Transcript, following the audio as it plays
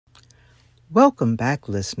Welcome back,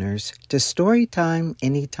 listeners, to Storytime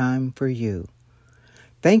Anytime for You.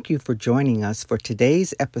 Thank you for joining us for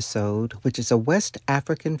today's episode, which is a West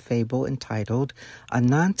African fable entitled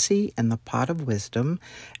Anansi and the Pot of Wisdom,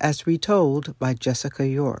 as retold by Jessica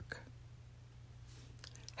York.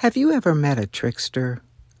 Have you ever met a trickster?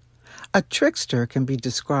 A trickster can be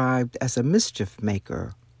described as a mischief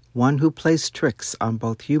maker, one who plays tricks on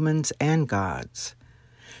both humans and gods.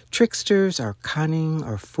 Tricksters are cunning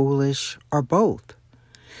or foolish or both.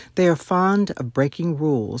 They are fond of breaking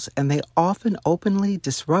rules, and they often openly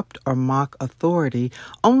disrupt or mock authority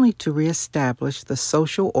only to reestablish the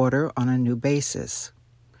social order on a new basis.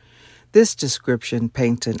 This description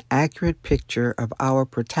paints an accurate picture of our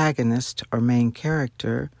protagonist or main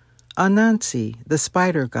character, Anansi, the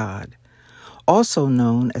spider god, also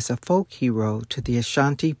known as a folk hero to the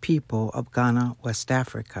Ashanti people of Ghana, West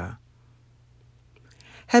Africa.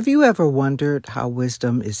 Have you ever wondered how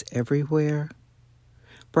wisdom is everywhere?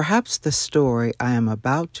 Perhaps the story I am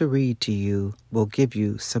about to read to you will give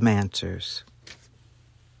you some answers.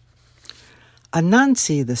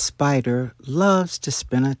 Anansi the spider loves to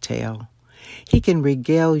spin a tale. He can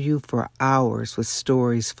regale you for hours with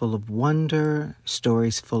stories full of wonder,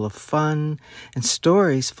 stories full of fun, and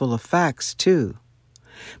stories full of facts, too.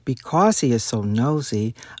 Because he is so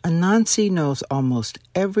nosy, Anansi knows almost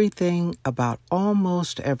everything about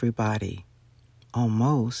almost everybody.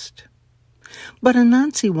 Almost. But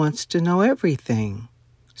Anansi wants to know everything.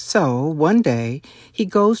 So, one day, he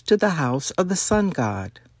goes to the house of the sun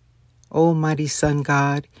god. "Oh, mighty sun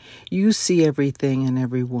god, you see everything and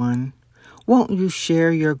everyone. Won't you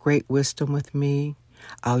share your great wisdom with me?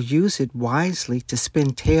 I'll use it wisely to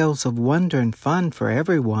spin tales of wonder and fun for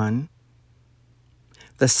everyone."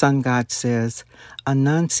 The sun god says,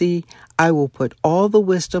 "Anansi, I will put all the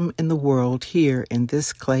wisdom in the world here in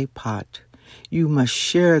this clay pot. You must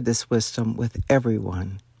share this wisdom with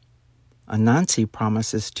everyone." Anansi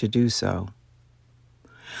promises to do so.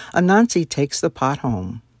 Anansi takes the pot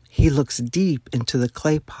home. He looks deep into the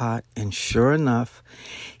clay pot, and sure enough,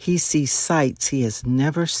 he sees sights he has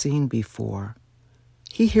never seen before.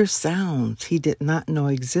 He hears sounds he did not know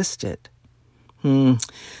existed.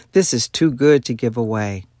 This is too good to give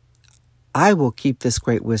away. I will keep this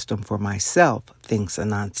great wisdom for myself, thinks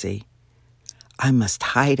Anansi. I must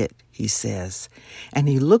hide it, he says, and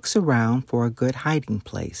he looks around for a good hiding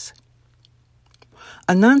place.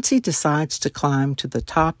 Anansi decides to climb to the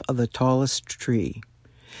top of the tallest tree.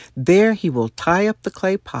 There he will tie up the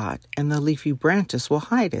clay pot, and the leafy branches will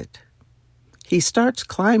hide it. He starts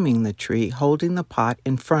climbing the tree, holding the pot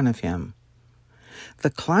in front of him.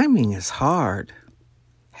 The climbing is hard.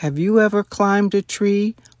 Have you ever climbed a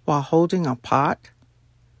tree while holding a pot?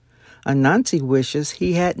 Anansi wishes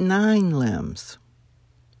he had 9 limbs.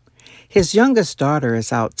 His youngest daughter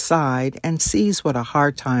is outside and sees what a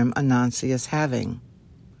hard time Anansi is having.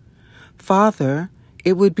 "Father,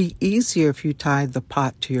 it would be easier if you tied the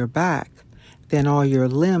pot to your back. Then all your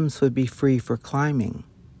limbs would be free for climbing."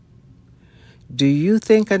 Do you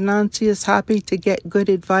think Anansi is happy to get good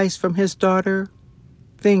advice from his daughter?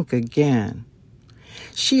 Think again.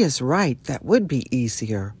 She is right, that would be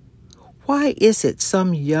easier. Why is it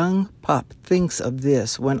some young pup thinks of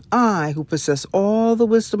this when I, who possess all the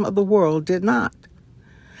wisdom of the world, did not?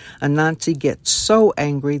 Anansi gets so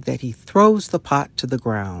angry that he throws the pot to the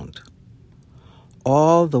ground.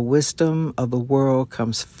 All the wisdom of the world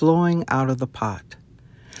comes flowing out of the pot.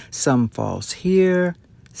 Some falls here,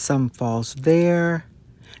 some falls there.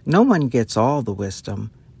 No one gets all the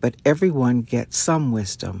wisdom, but everyone gets some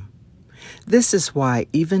wisdom. This is why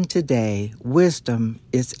even today, wisdom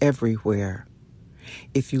is everywhere.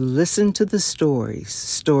 If you listen to the stories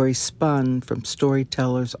spun from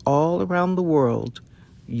storytellers all around the world,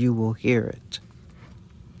 you will hear it.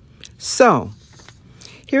 So,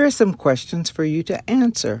 here are some questions for you to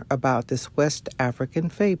answer about this West African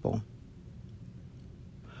fable.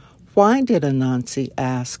 Why did Anansi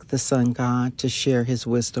ask the sun god to share his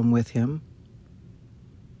wisdom with him?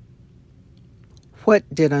 What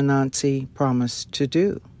did Anansi promise to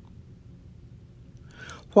do?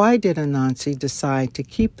 Why did Anansi decide to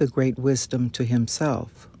keep the great wisdom to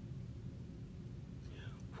himself?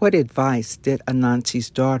 What advice did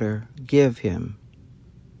Anansi's daughter give him?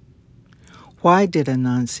 Why did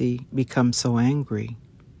Anansi become so angry?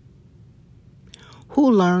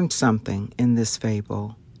 Who learned something in this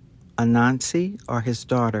fable, Anansi or his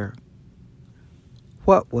daughter?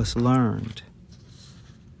 What was learned?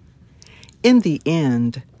 In the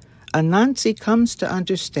end, Anansi comes to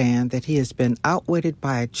understand that he has been outwitted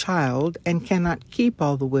by a child and cannot keep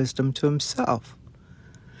all the wisdom to himself.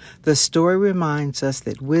 The story reminds us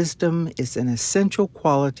that wisdom is an essential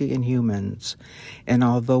quality in humans, and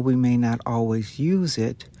although we may not always use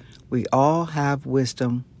it, we all have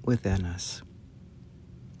wisdom within us.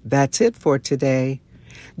 That's it for today.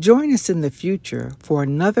 Join us in the future for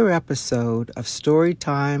another episode of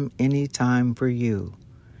Storytime Anytime for You.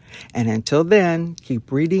 And until then,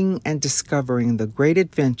 keep reading and discovering the great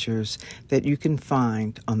adventures that you can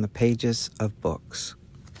find on the pages of books.